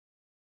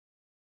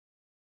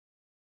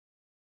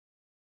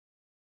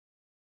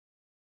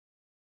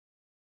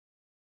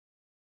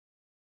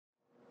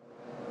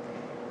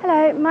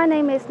Hello, my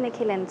name is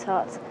Nikki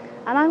Lintott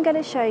and I'm going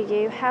to show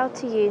you how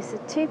to use the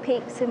 2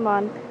 peaks in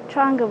 1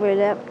 triangle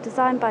ruler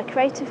designed by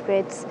Creative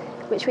Grids,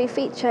 which we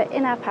feature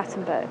in our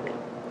pattern book.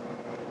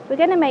 We're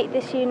going to make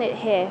this unit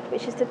here,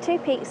 which is the 2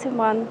 peaks in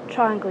 1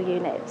 triangle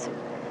unit.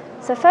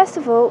 So first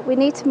of all, we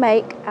need to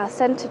make our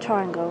centre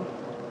triangle.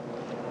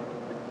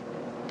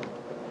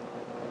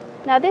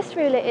 Now this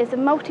ruler is a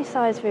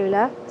multi-size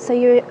ruler, so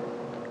you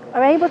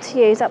are able to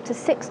use up to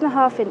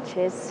 6.5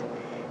 inches.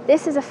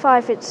 This is a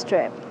 5-inch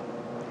strip.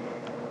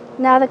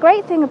 Now the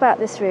great thing about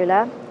this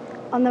ruler,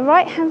 on the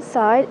right hand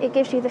side it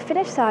gives you the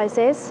finished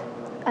sizes,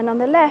 and on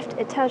the left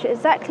it tells you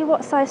exactly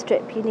what size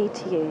strip you need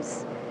to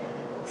use.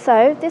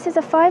 So this is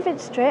a 5-inch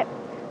strip,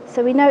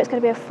 so we know it's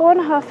going to be a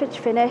 4.5 inch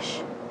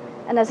finish,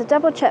 and as a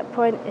double check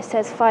point it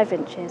says 5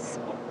 inches.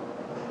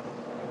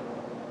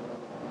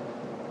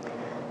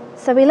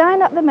 So we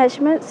line up the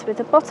measurements with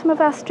the bottom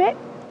of our strip,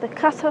 the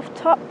cut off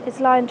top is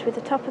lined with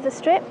the top of the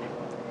strip,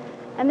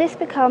 and this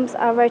becomes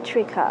our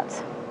rotary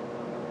cut.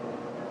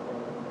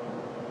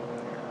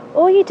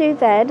 All you do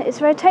then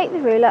is rotate the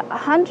ruler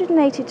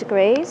 180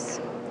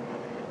 degrees,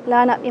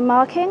 line up your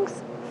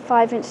markings,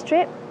 5-inch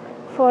strip,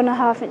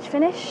 4.5 inch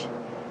finish,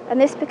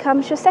 and this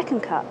becomes your second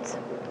cut.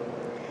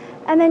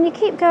 And then you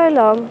keep going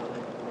along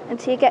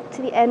until you get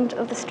to the end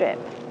of the strip,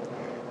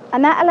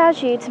 and that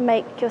allows you to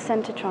make your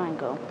centre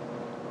triangle.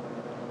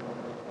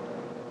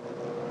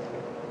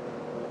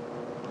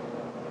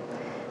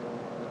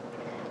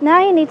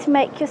 Now you need to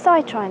make your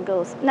side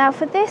triangles. Now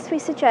for this we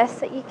suggest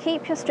that you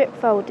keep your strip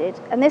folded,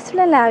 and this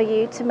will allow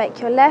you to make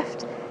your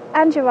left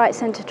and your right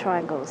centre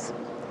triangles.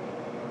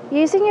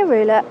 Using your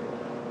ruler,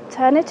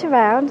 turn it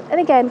around and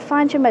again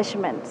find your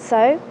measurement.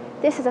 So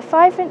this is a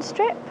 5-inch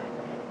strip,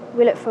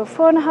 we look for a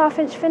 4.5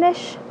 inch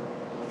finish,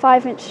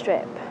 5-inch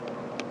strip.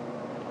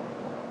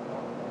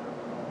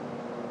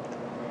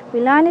 We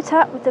line it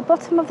up with the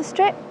bottom of the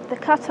strip, the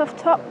cut off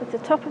top with the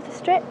top of the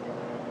strip,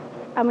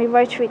 and we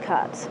rotary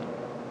cut.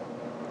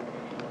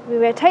 We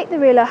rotate the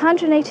ruler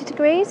 180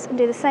 degrees and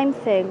do the same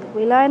thing.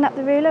 We line up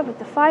the ruler with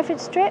the 5-inch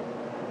strip,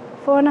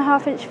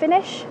 4.5 inch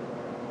finish,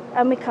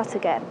 and we cut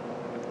again.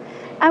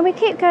 And we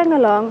keep going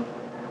along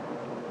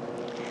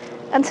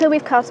until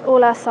we've cut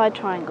all our side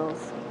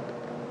triangles.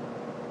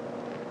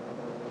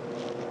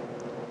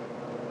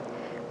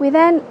 We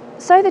then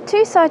sew the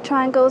 2 side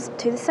triangles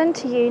to the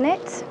centre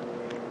unit,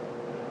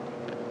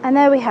 and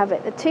there we have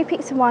it, the 2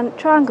 peaks in 1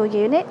 triangle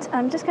unit.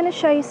 I'm just going to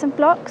show you some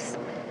blocks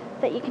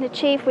that you can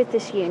achieve with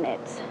this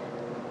unit.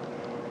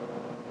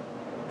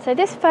 So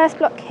this first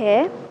block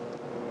here,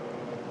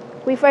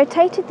 we've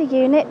rotated the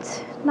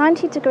unit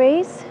 90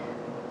 degrees,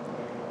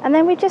 and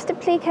then we just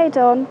appliqued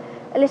on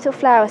a little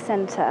flower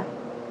centre.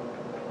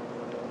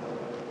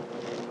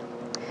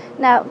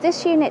 Now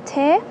this unit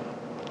here,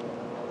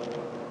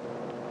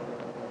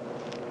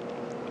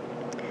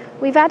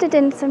 we've added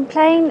in some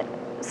plain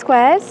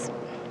squares,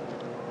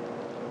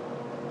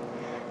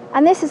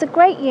 and this is a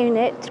great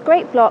unit,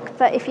 great block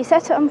that if you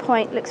set it on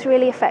point looks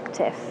really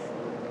effective.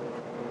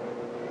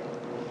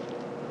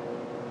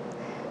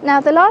 Now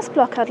the last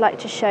block I'd like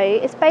to show you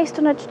is based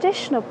on a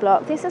traditional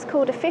block. This is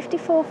called a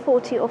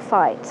 54-40 or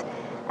fight,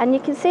 and you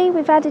can see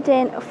we've added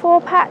in a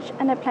 4 patch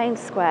and a plain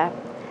square.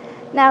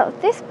 Now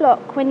this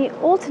block, when you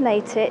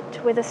alternate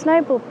it with a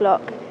snowball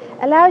block,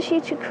 allows you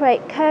to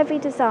create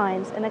curvy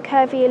designs and a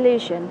curvy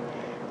illusion,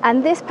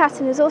 and this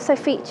pattern is also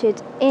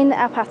featured in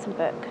our pattern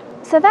book.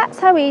 So that's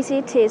how easy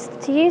it is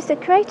to use the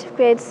Creative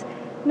Grids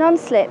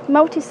non-slip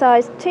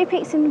multi-size 2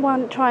 peaks in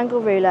 1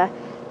 triangle ruler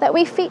that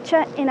we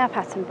feature in our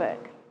pattern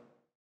book.